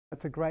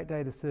It's a great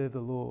day to serve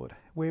the Lord.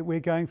 We're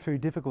going through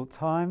difficult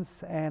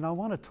times, and I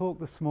want to talk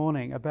this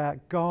morning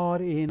about God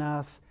in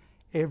us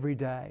every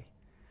day.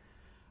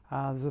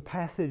 There's a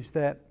passage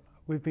that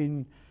we've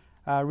been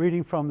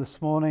reading from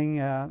this morning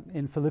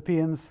in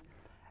Philippians,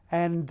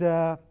 and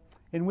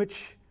in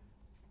which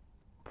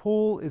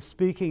Paul is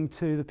speaking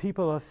to the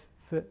people of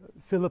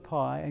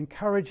Philippi,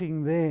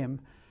 encouraging them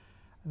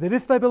that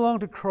if they belong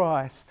to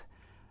Christ,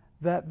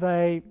 that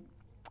they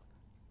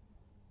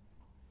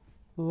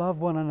love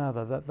one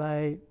another, that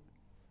they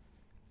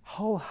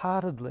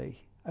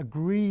wholeheartedly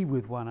agree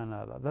with one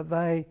another, that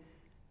they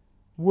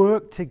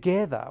work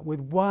together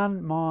with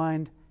one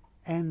mind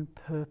and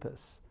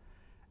purpose,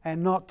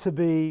 and not to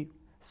be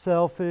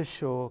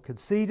selfish or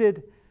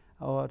conceited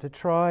or to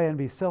try and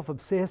be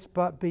self-obsessed,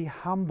 but be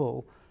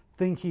humble,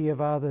 thinking of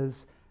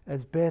others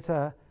as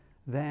better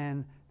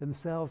than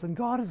themselves. And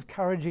God is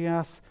encouraging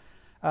us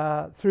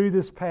through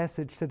this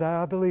passage today.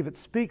 I believe it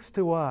speaks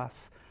to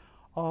us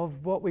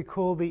of what we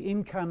call the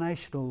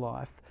incarnational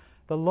life,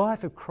 the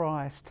life of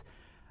Christ,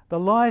 the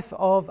life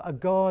of a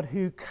God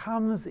who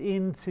comes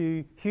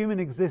into human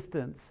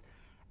existence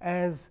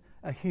as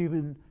a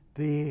human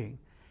being.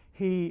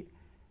 He,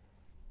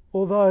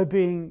 although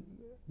being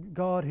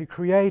God who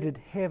created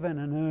heaven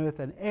and earth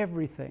and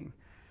everything,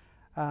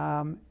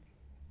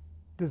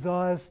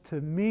 desires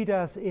to meet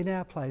us in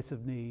our place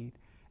of need,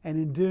 and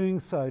in doing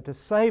so, to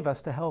save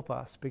us, to help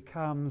us,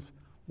 becomes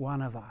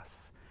one of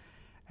us.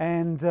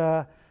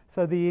 And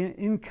so the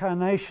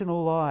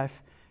incarnational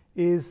life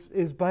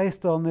is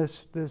based on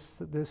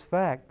this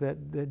fact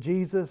that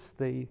Jesus,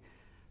 the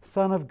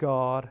Son of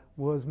God,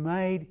 was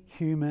made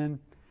human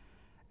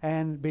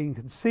and being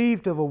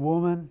conceived of a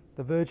woman,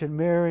 the Virgin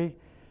Mary,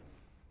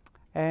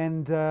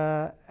 and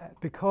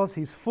because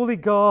he's fully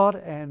God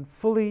and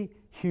fully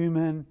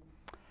human,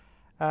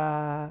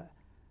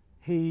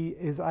 he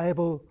is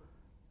able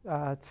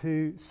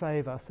to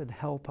save us and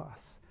help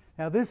us.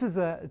 Now, this is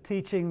a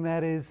teaching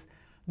that is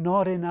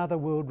not in other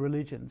world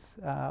religions.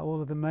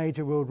 All of the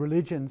major world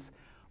religions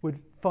would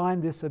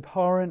find this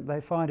abhorrent, they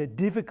find it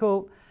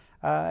difficult,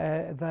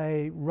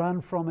 they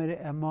run from it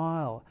a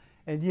mile.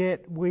 And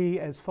yet we,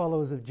 as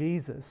followers of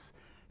Jesus,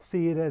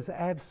 see it as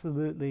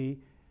absolutely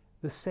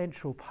the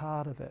central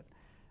part of it.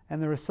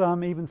 And there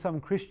are even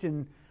some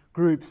Christian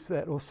groups,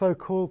 or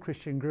so-called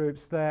Christian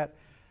groups, that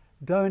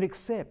don't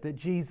accept that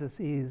Jesus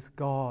is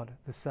God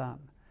the Son.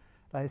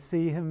 They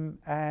see him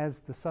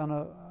as the Son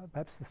of,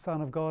 perhaps the Son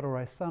of God or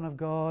a Son of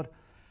God,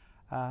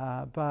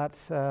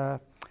 but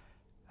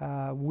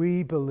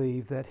we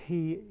believe that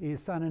he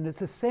is Son, and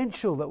it's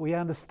essential that we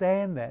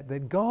understand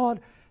that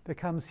God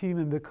becomes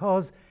human,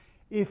 because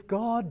if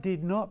God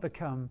did not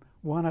become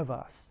one of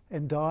us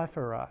and die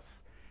for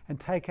us and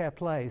take our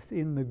place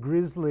in the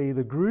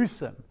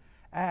gruesome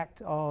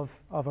act of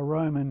a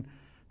Roman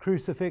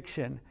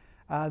crucifixion,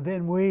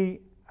 then we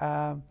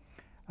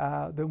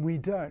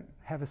don't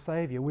have a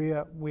Saviour.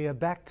 We are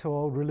back to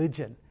old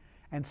religion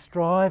and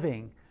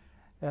striving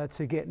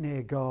to get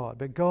near God.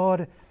 But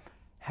God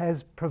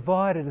has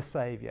provided a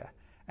Saviour,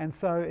 and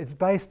so it's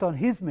based on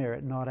his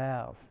merit, not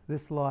ours,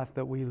 this life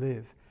that we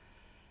live.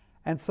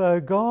 And so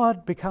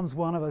God becomes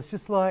one of us,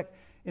 just like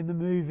in the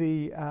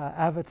movie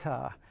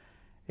Avatar,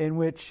 in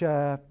which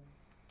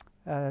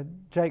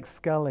Jake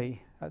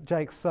Sully,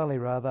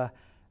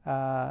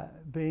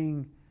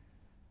 being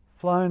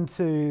flown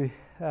to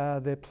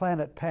their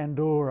planet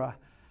Pandora,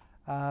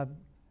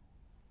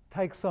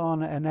 takes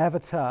on an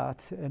avatar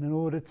in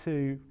order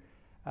to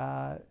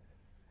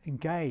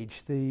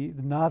engage the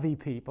Na'vi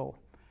people.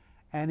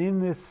 And in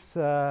this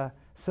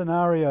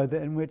scenario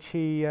in which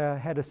he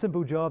had a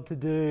simple job to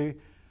do,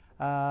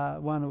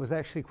 one that was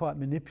actually quite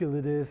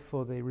manipulative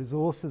for the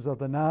resources of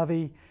the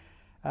Na'vi,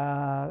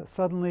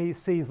 suddenly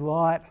sees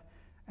light,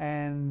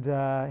 and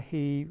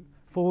he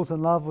falls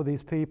in love with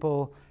these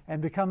people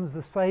and becomes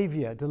the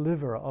saviour,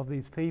 deliverer of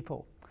these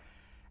people.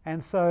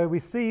 And so we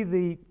see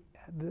the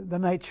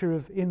nature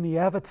of, in the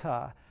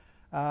Avatar,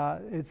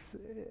 it's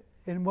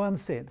in one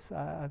sense,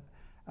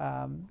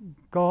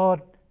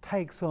 God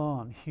takes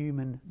on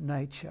human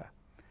nature.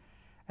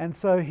 And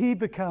so he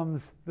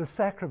becomes the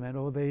sacrament,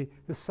 or the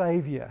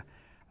saviour,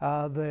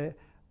 the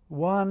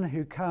one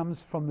who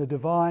comes from the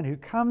divine, who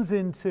comes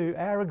into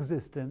our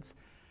existence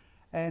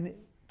and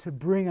to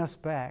bring us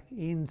back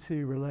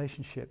into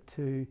relationship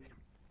to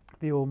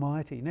the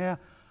Almighty. Now,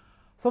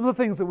 some of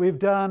the things that we've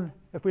done,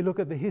 if we look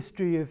at the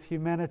history of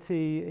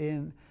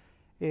humanity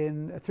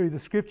through the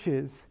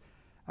Scriptures,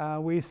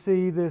 we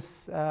see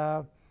this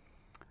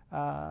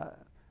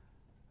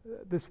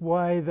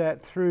way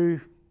that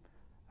through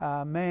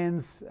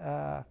man's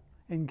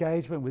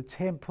engagement with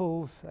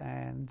temples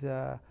and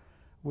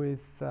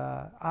with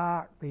the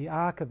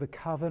Ark of the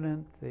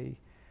Covenant,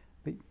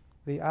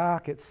 the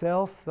Ark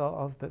itself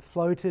that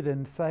floated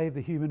and saved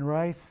the human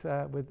race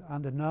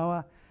under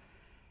Noah.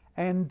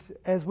 And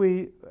as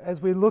we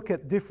look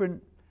at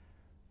different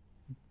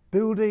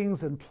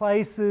buildings and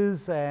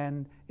places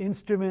and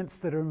instruments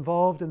that are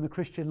involved in the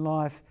Christian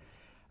life,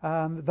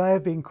 they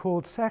have been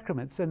called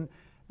sacraments. And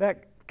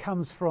that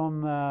comes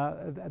from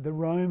the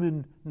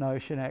Roman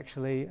notion,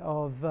 actually,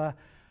 of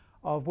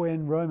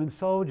when Roman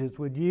soldiers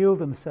would yield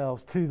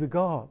themselves to the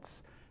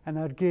gods, and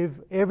they'd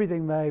give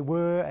everything they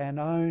were and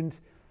owned,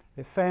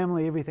 their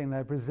family, everything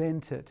they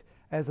presented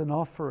as an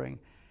offering.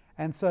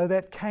 And so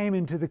that came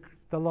into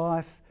the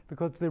life,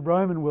 because the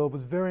Roman world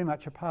was very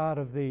much a part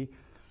of the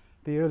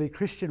early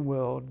Christian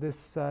world,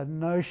 this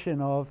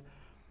notion of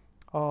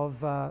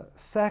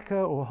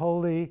sacra or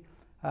holy,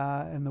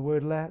 and the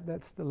word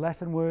that's the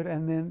Latin word,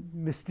 and then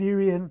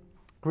mysterion,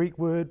 Greek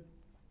word,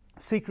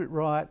 secret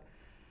rite,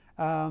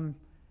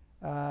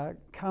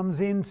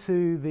 comes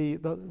into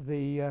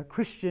the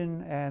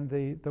Christian and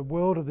the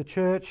world of the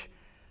church.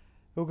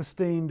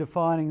 Augustine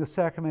defining the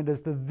sacrament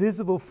as the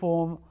visible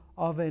form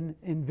of an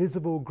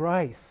invisible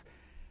grace.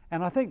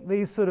 And I think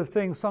these sort of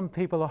things, some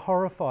people are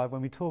horrified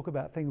when we talk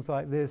about things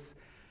like this,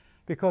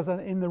 because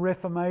in the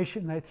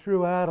Reformation they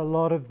threw out a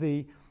lot of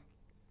the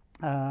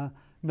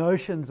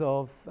notions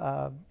of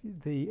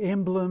the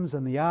emblems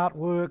and the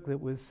artwork that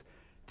was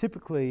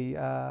typically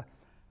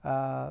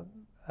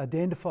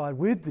identified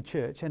with the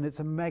church, and it's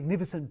a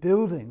magnificent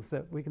buildings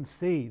that we can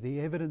see the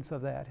evidence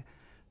of that,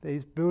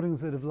 these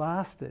buildings that have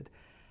lasted,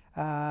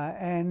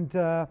 and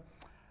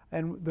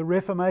the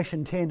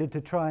Reformation tended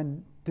to try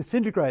and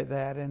disintegrate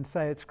that and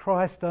say it's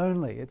Christ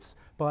only, it's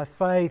by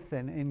faith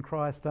and in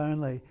Christ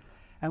only,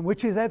 and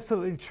which is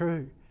absolutely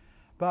true.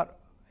 But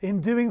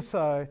in doing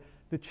so,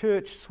 the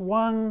church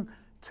swung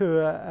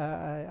to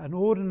an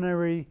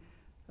ordinary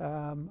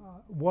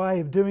way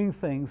of doing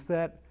things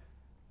that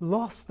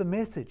lost the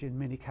message in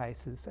many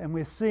cases, and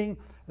we're seeing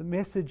the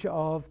message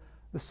of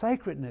the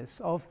sacredness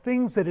of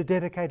things that are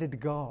dedicated to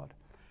God.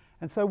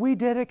 And so we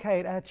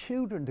dedicate our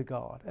children to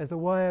God as a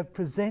way of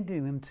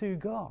presenting them to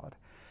God.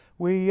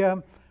 We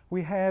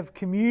have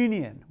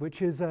communion,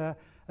 which is a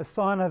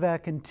sign of our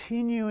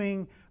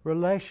continuing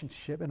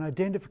relationship and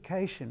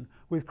identification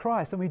with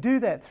Christ, and we do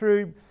that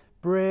through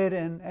bread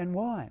and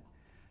wine.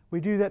 We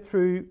do that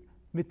through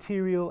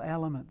material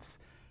elements.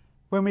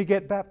 When we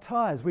get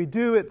baptized, we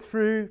do it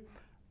through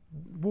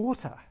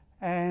water,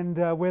 and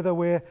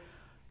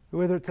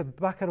whether it's a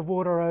bucket of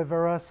water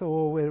over us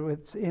or whether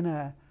it's in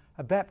a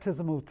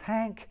baptismal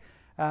tank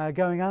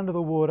going under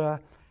the water,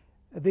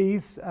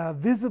 these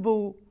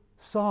visible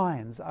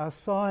signs are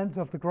signs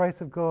of the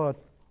grace of God.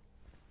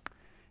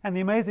 And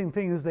the amazing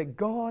thing is that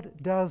God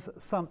does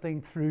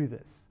something through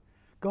this.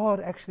 God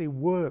actually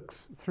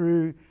works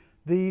through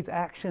these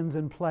actions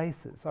and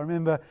places. I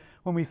remember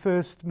when we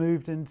first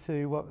moved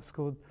into what was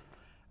called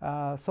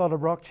Solid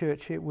Rock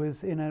Church, it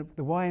was in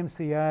the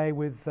YMCA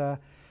with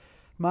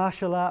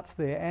martial arts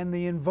there, and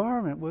the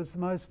environment was the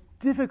most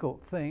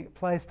difficult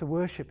place to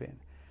worship in.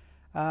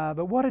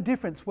 But what a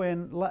difference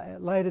when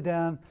later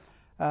down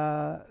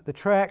the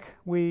track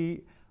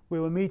we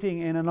were meeting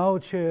in an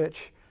old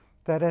church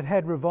that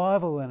had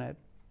revival in it,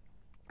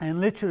 and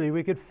literally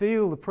we could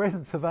feel the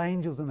presence of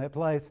angels in that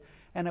place,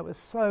 and it was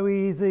so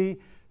easy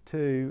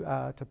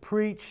to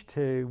preach,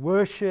 to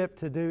worship,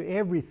 to do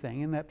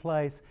everything in that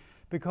place,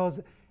 because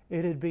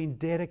it had been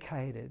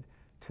dedicated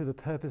to the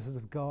purposes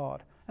of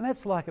God. And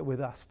that's like it with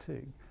us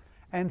too.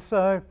 And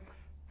so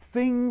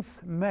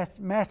things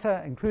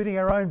matter, including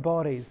our own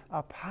bodies,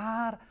 are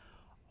part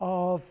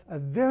of, a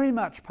very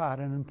much part,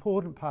 an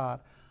important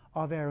part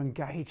of our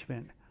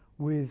engagement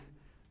with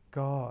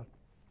God.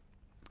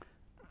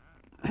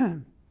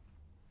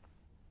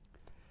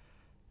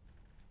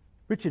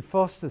 Richard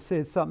Foster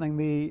said something,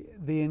 the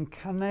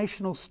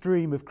incarnational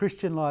stream of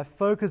Christian life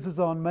focuses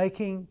on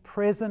making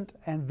present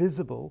and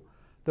visible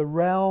the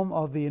realm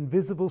of the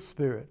invisible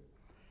spirit.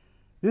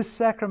 This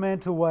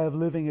sacramental way of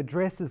living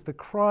addresses the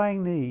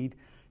crying need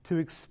to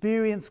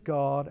experience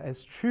God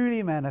as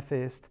truly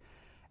manifest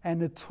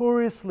and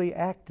notoriously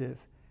active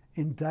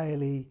in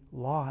daily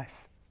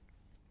life.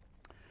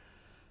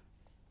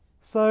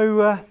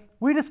 So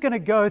we're just going to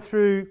go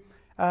through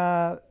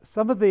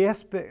some of the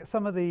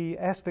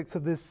aspects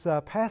of this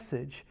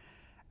passage,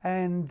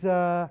 and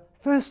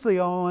firstly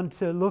I want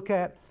to look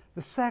at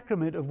the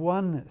sacrament of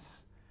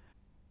oneness.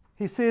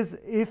 He says,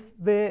 if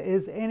there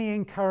is any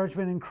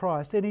encouragement in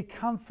Christ, any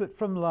comfort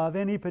from love,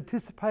 any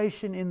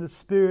participation in the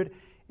Spirit,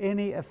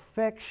 any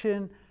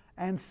affection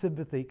and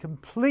sympathy,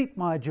 complete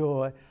my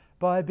joy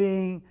by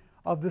being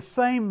of the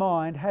same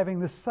mind,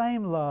 having the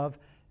same love,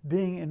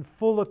 being in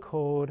full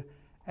accord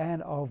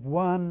and of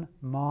one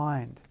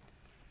mind.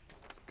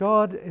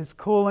 God is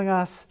calling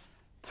us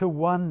to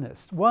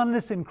oneness.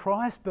 Oneness in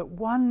Christ, but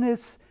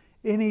oneness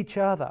in each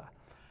other.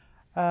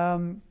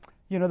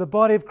 The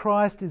body of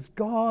Christ is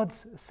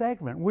God's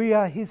sacrament. We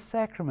are His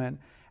sacrament.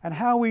 And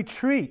how we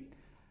treat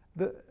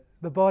the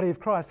body of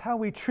Christ, how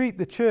we treat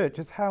the church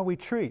is how we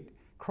treat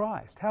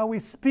Christ. How we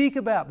speak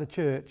about the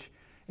church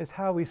is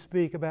how we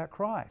speak about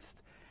Christ.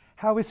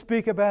 How we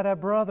speak about our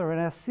brother and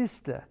our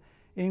sister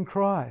in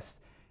Christ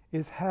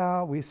is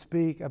how we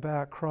speak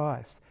about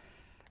Christ.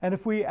 And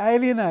if we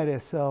alienate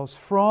ourselves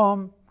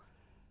from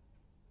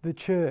the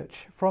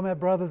church, from our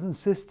brothers and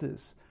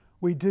sisters,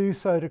 we do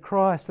so to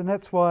Christ. And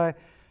that's why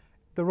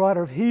the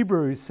writer of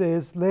Hebrews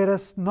says, let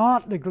us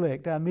not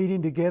neglect our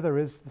meeting together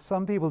as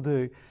some people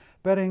do,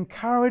 but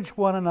encourage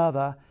one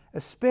another,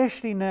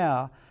 especially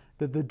now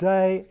that the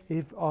day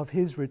of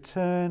his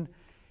return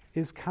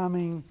is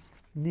coming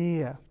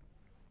near.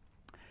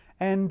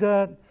 And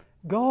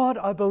God,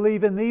 I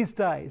believe in these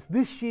days,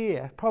 this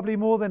year, probably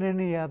more than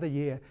any other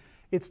year,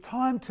 it's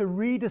time to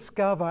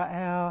rediscover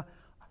our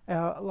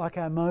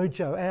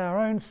mojo, our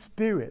own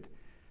spirit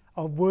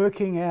of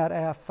working out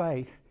our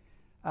faith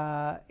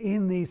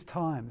in these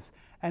times,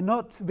 and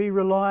not to be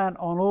reliant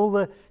on all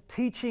the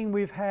teaching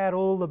we've had,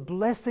 all the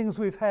blessings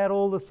we've had,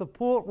 all the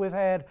support we've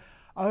had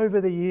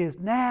over the years.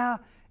 Now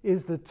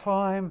is the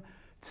time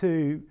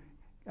to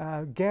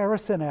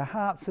garrison our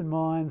hearts and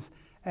minds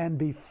and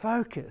be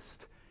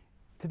focused,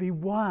 to be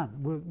one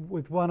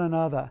with one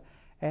another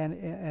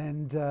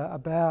and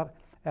about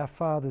our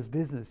Father's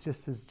business,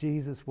 just as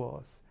Jesus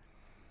was.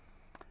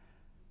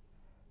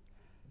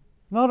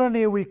 Not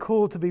only are we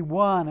called to be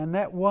one, and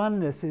that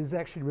oneness is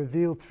actually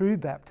revealed through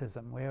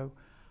baptism, where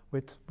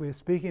we're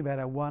speaking about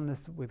our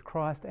oneness with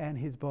Christ and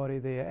his body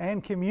there,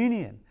 and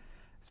communion,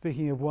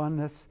 speaking of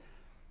oneness.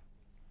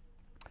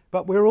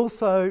 But we're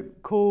also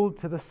called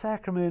to the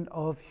sacrament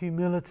of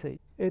humility.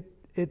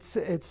 It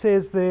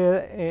says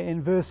there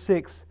in verse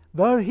 6,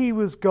 though he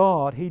was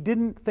God, he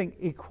didn't think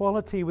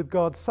equality with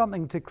God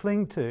something to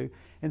cling to.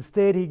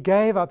 Instead, he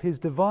gave up his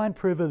divine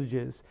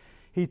privileges.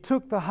 He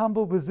took the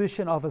humble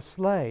position of a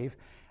slave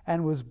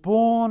and was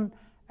born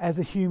as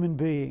a human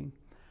being.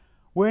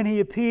 When he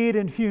appeared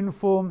in human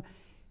form,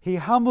 he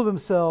humbled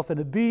himself in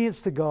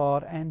obedience to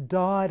God and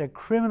died a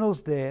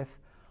criminal's death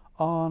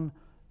on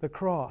the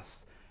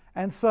cross.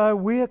 And so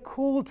we're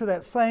called to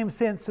that same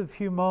sense of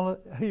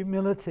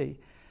humility.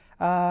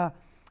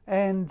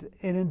 And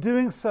in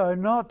doing so,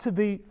 not to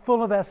be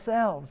full of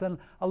ourselves. And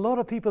a lot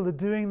of people are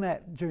doing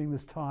that during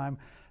this time.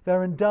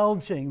 They're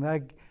indulging,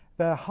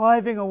 they're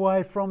hiving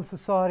away from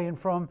society and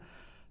from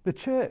the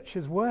church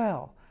as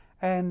well.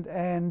 And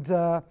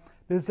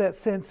there's that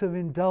sense of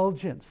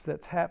indulgence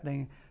that's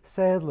happening,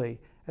 sadly,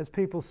 as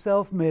people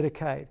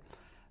self-medicate.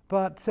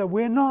 But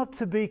we're not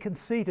to be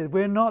conceited.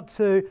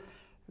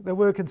 The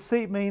word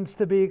conceit means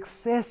to be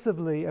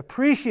excessively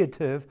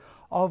appreciative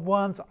of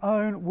one's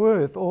own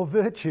worth or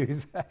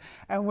virtues.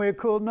 And we're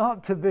called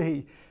not to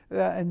be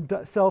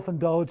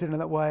self-indulgent in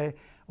that way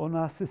or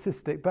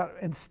narcissistic, but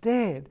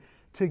instead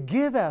to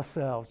give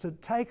ourselves, to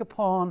take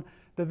upon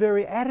the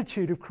very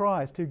attitude of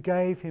Christ who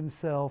gave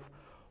himself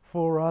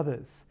for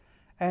others.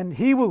 And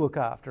he will look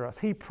after us.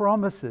 He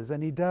promises,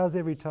 and he does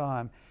every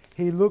time.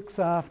 He looks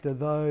after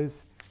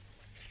those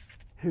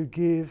who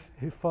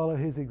follow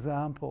his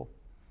example.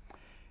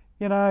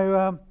 You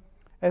know,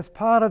 as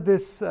part of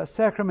this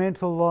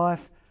sacramental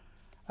life,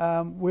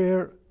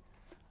 we're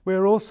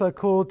also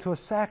called to a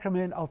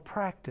sacrament of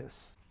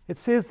practice. It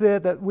says there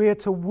that we're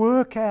to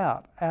work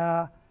hard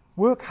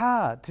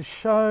to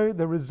show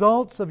the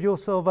results of your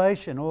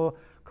salvation, or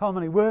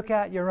commonly, work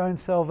out your own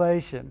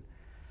salvation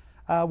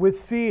with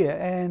fear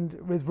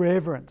and with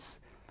reverence.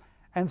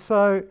 And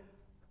so,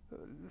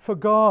 for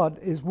God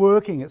is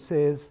working, it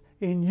says,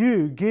 in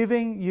you,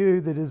 giving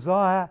you the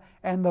desire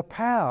and the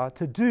power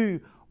to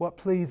do what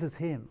pleases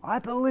him. I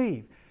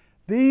believe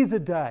these are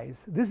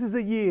days, this is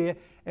a year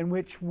in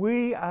which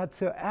we are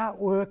to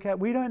outwork it.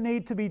 We don't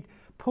need to be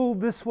pulled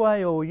this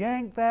way or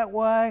yanked that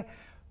way,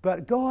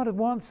 but God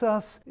wants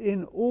us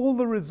in all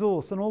the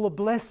resource and all the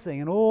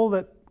blessing and all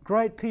that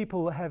great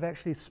people have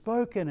actually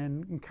spoken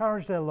and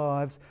encouraged our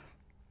lives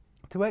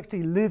to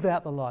actually live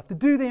out the life, to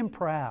do them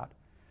proud.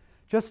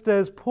 Just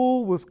as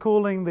Paul was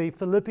calling the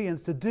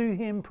Philippians to do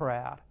him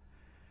proud,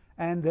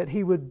 and that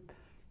he would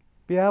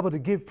be able to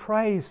give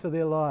praise for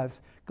their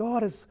lives,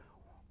 God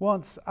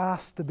wants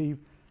us to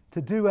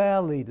do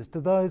our leaders,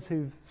 to those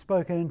who've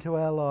spoken into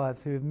our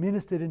lives, who have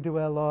ministered into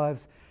our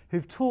lives,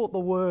 who've taught the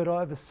word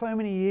over so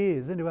many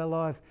years into our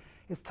lives.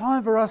 It's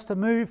time for us to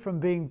move from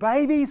being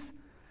babies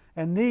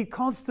and need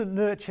constant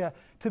nurture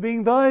to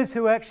being those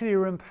who actually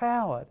are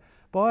empowered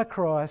by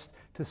Christ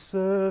to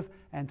serve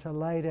and to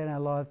lay down our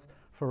lives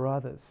for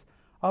others.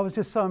 I was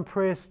just so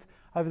impressed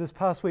over this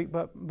past week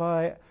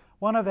by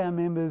one of our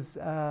members,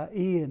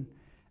 Ian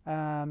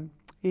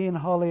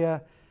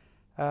Hollier,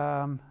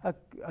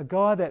 a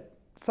guy that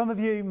some of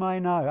you may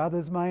know,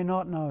 others may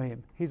not know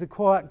him. He's a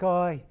quiet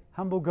guy,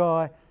 humble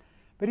guy,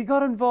 but he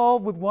got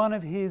involved with one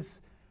of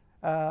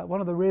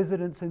the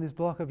residents in his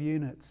block of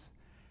units,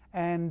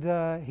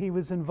 and he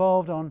was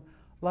involved on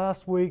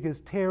last week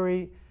as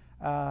Terry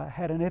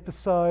had an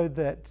episode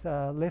that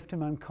left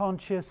him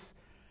unconscious.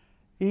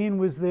 Ian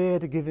was there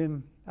to give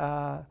him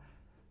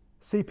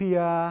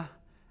CPR,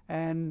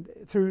 and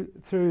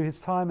through his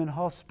time in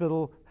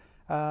hospital,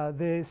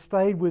 there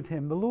stayed with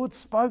him. The Lord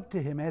spoke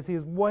to him as he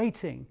was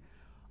waiting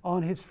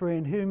on his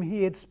friend, whom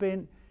he had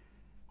spent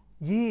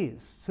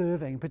years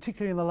serving,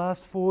 particularly in the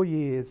last 4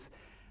 years,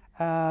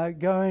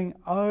 going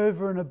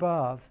over and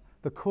above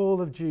the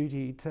call of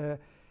duty to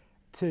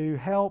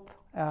help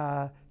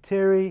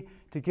Terry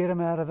to get him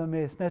out of a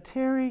mess. Now,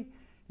 Terry,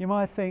 you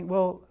might think,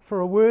 well,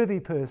 for a worthy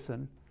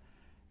person,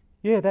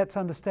 yeah, that's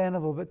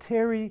understandable. But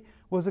Terry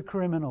was a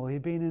criminal.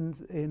 He'd been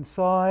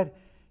inside.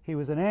 He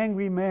was an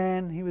angry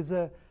man. He was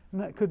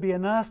could be a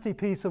nasty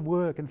piece of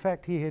work. In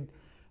fact, he had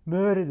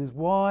murdered his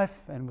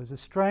wife and was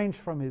estranged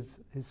from his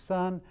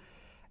son,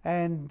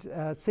 and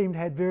seemed to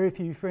have very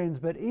few friends.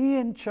 But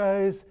Ian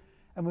chose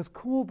and was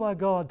called by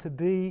God to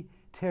be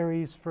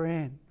Terry's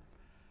friend.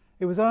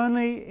 It was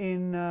only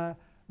in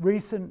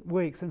recent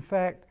weeks, in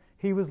fact,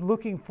 he was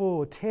looking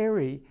forward.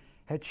 Terry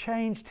had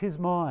changed his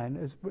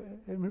mind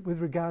with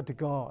regard to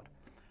God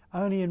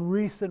only in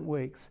recent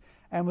weeks,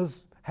 and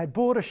had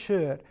bought a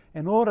shirt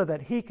in order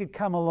that he could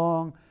come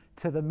along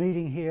to the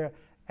meeting here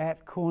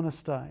at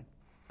Cornerstone.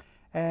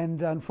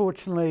 And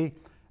unfortunately,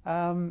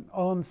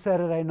 on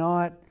Saturday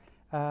night,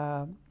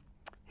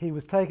 he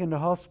was taken to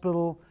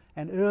hospital,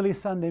 and early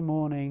Sunday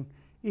morning,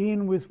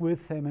 Ian was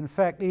with him. In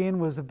fact, Ian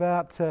was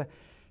about to,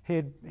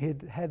 he'd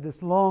had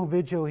this long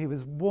vigil. He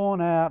was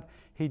worn out.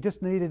 He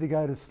just needed to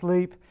go to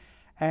sleep,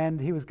 and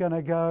he was going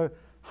to go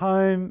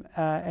home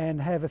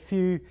and have a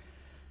few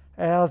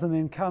hours and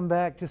then come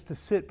back just to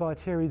sit by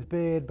Terry's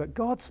bed. But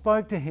God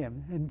spoke to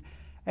him,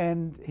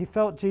 and he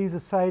felt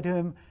Jesus say to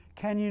him,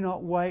 "Can you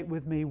not wait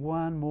with me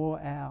one more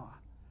hour?"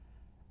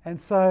 And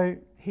so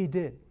he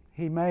did.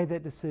 He made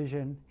that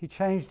decision. He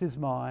changed his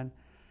mind,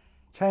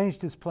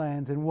 changed his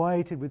plans, and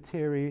waited with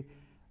Terry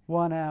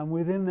 1 hour. And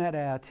within that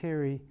hour,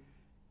 Terry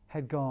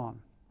had gone.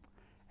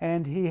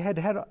 And he had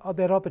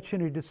that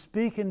opportunity to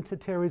speak into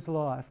Terry's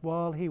life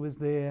while he was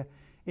there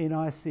in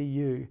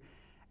ICU,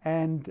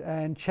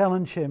 and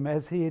challenge him,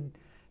 as he had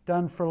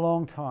done for a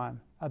long time,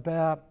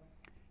 about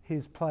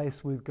his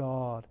place with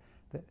God,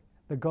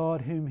 the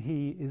God whom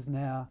he is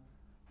now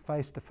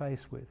face to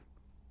face with.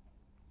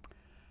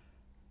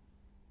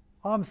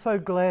 I'm so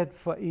glad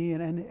for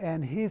Ian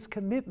and his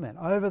commitment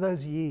over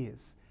those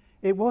years.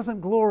 It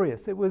wasn't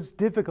glorious, it was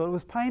difficult, it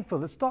was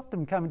painful. It stopped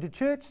him coming to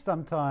church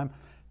sometime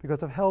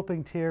because of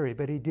helping Terry,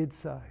 but he did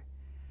so.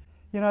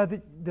 You know,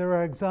 there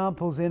are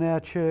examples in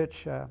our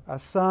church, a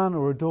son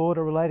or a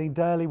daughter relating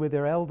daily with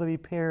their elderly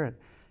parent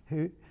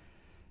who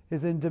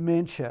is in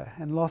dementia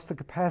and lost the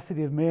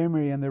capacity of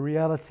memory and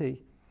reality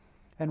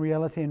and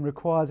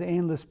requires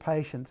endless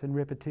patience and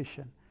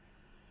repetition.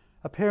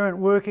 A parent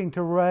working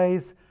to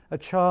raise a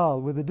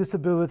child with a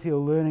disability or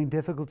learning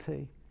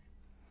difficulty.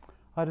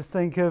 I just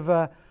think of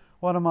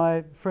one of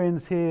my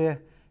friends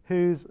here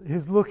who's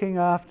looking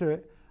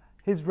after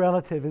his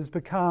relative, has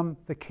become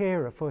the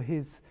carer for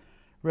his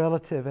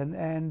relative,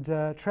 and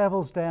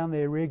travels down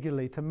there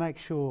regularly to make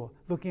sure,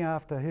 looking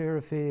after her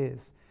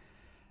affairs.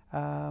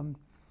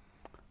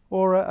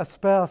 Or a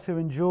spouse who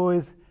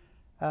enjoys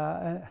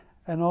an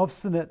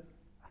obstinate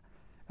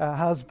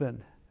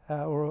husband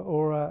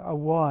or a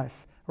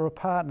wife or a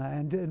partner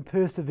and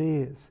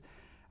perseveres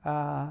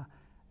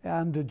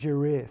under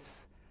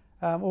duress.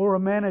 Or a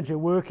manager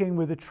working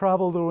with a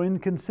troubled or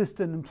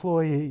inconsistent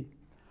employee.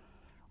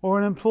 Or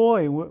an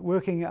employee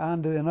working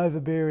under an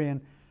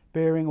overbearing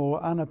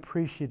or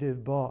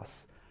unappreciative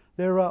boss.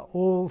 There are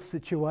all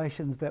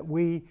situations that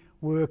we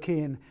work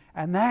in,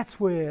 and that's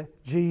where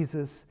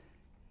Jesus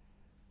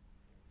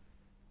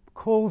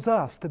calls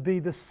us to be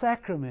the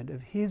sacrament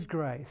of His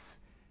grace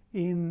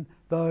in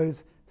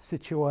those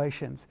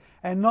situations,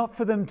 and not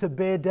for them to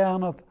bear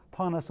down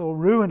upon us or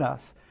ruin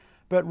us,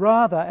 but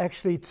rather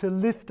actually to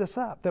lift us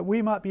up, that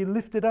we might be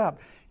lifted up.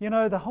 You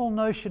know, the whole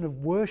notion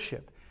of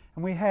worship,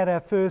 and we had our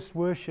first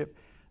worship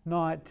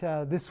night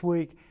this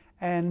week,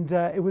 and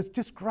it was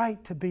just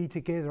great to be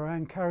together. I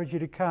encourage you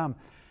to come.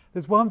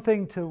 There's one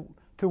thing to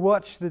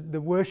watch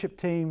the worship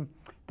team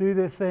do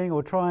their thing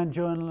or try and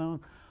join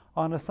along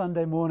on a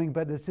Sunday morning,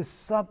 but there's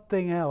just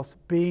something else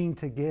being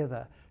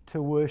together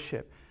to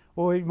worship.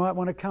 Or you might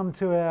want to come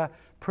to our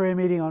prayer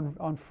meeting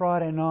on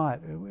Friday night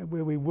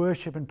where we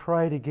worship and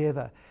pray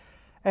together.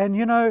 And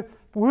you know,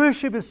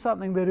 worship is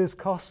something that is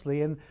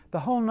costly, and the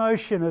whole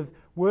notion of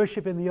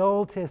worship in the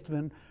Old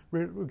Testament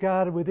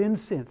regarded with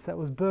incense that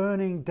was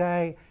burning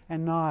day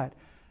and night,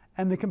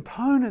 and the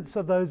components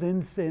of those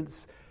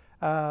incense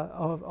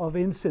of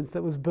incense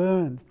that was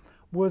burned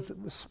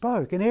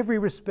spoke in every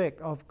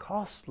respect of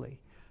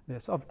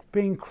costliness, of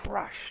being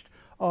crushed,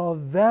 of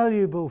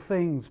valuable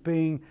things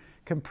being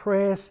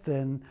compressed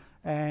and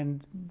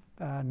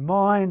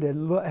mined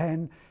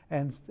and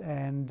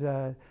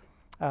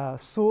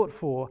sought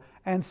for.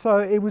 And so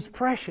it was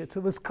precious,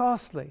 it was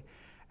costly.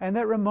 And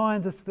that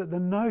reminds us that the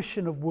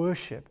notion of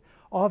worship,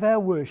 of our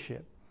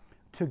worship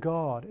to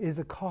God, is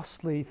a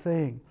costly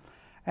thing.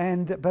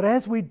 But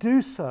as we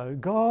do so,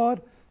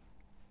 God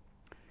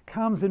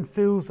comes and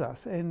fills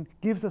us and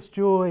gives us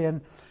joy.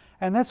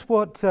 And that's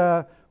what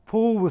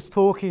Paul was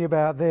talking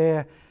about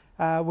there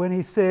when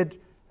he said,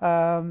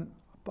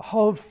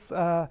 hold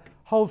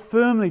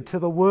firmly to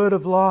the word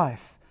of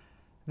life.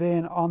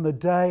 Then on the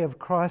day of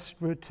Christ's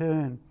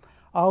return,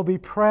 I'll be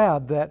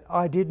proud that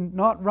I did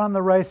not run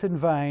the race in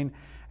vain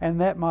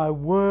and that my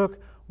work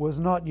was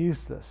not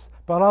useless.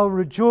 But I'll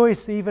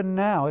rejoice even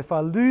now if I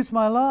lose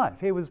my life.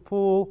 Here was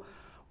Paul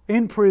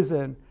in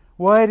prison,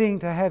 waiting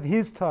to have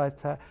his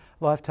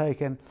life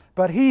taken.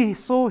 But he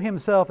saw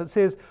himself, it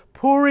says,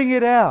 pouring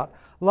it out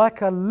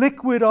like a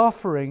liquid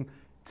offering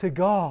to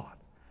God.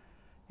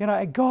 You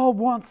know, God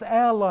wants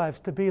our lives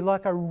to be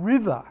like a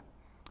river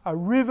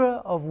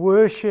of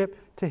worship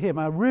to Him,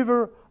 a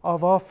river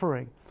of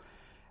offering.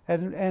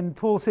 And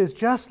Paul says,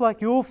 just like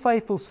your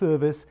faithful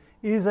service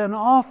is an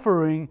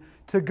offering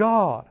to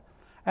God.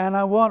 And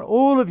I want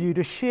all of you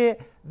to share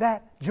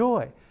that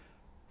joy.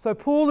 So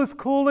Paul is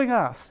calling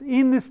us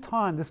in this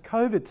time, this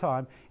COVID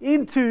time,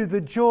 into the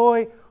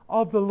joy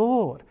of the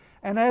Lord.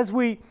 And as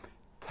we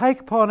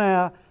take upon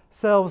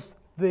ourselves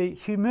the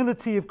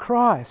humility of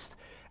Christ,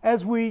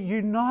 as we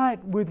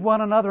unite with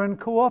one another and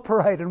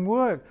cooperate and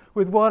work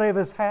with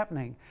whatever's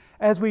happening,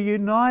 as we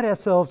unite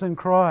ourselves in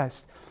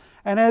Christ,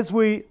 and as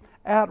we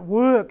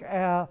outwork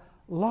our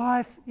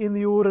life in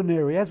the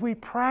ordinary, as we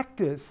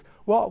practice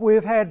what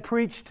we've had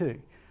preached to,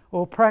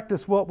 or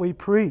practice what we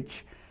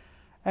preach,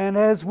 and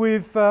as we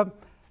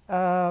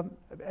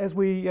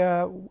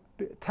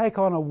take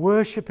on a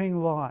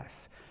worshipping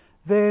life,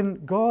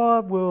 then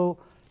God will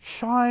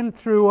shine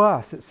through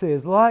us, it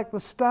says, like the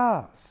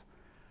stars.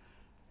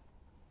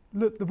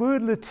 Look, the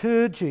word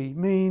liturgy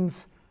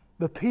means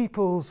the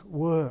people's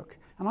work.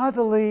 And I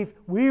believe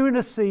we're in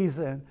a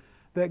season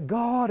that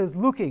God is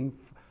looking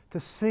to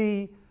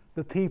see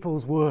the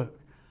people's work.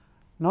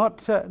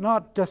 Not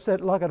just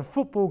like at a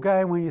football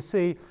game when you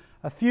see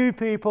a few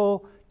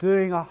people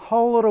doing a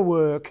whole lot of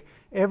work,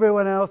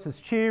 everyone else is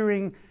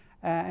cheering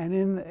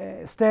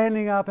and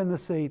standing up in the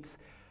seats.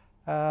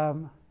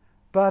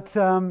 But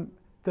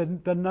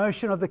the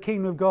notion of the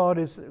kingdom of God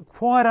is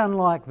quite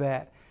unlike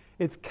that.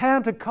 It's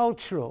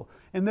countercultural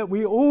in that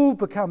we all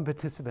become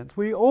participants.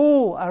 We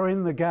all are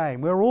in the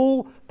game. We're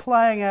all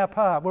playing our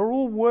part. We're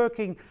all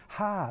working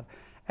hard.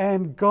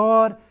 And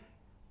God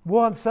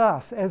wants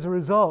us, as a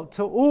result,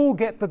 to all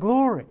get the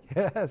glory,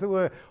 as it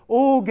were,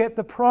 all get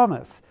the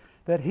promise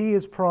that He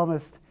has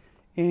promised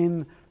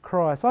in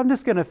Christ. I'm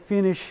just going to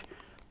finish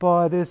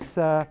by this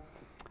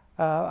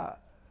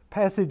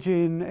passage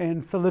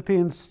in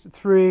Philippians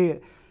 3.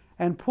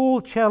 And Paul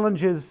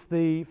challenges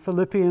the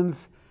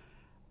Philippians.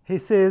 He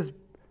says,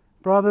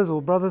 brothers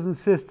and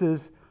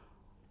sisters,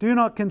 do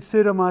not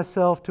consider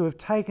myself to have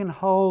taken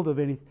hold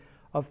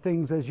of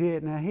things as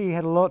yet. Now, he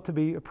had a lot to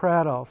be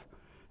proud of.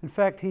 In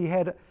fact, he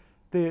had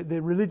the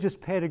religious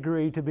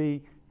pedigree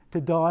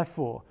to die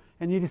for.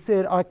 And he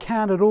said, I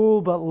count it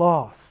all but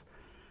loss.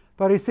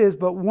 But he says,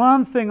 but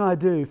one thing I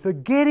do,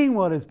 forgetting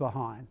what is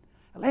behind.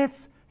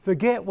 Let's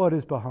forget what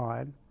is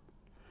behind.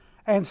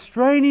 And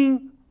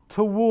straining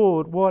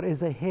toward what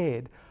is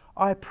ahead,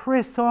 I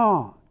press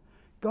on.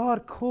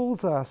 God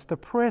calls us to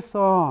press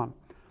on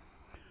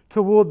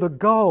toward the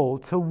goal,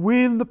 to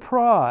win the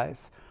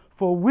prize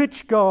for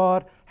which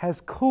God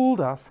has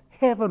called us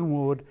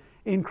heavenward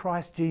in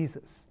Christ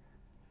Jesus.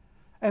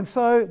 And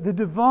so the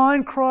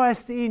divine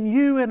Christ in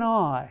you and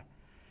I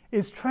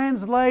is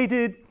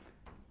translated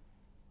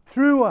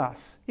through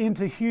us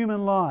into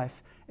human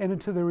life and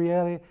into the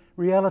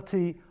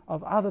reality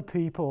of other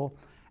people.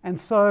 And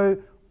so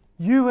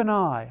you and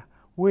I,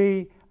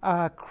 we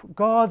are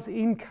God's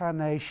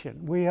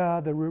incarnation. We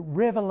are the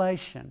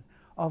revelation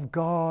of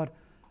God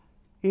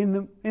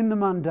in the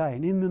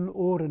mundane, in the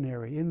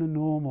ordinary, in the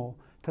normal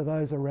to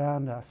those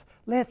around us.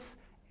 Let's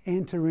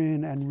enter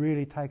in and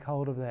really take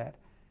hold of that.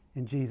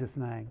 In Jesus'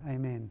 name,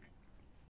 amen.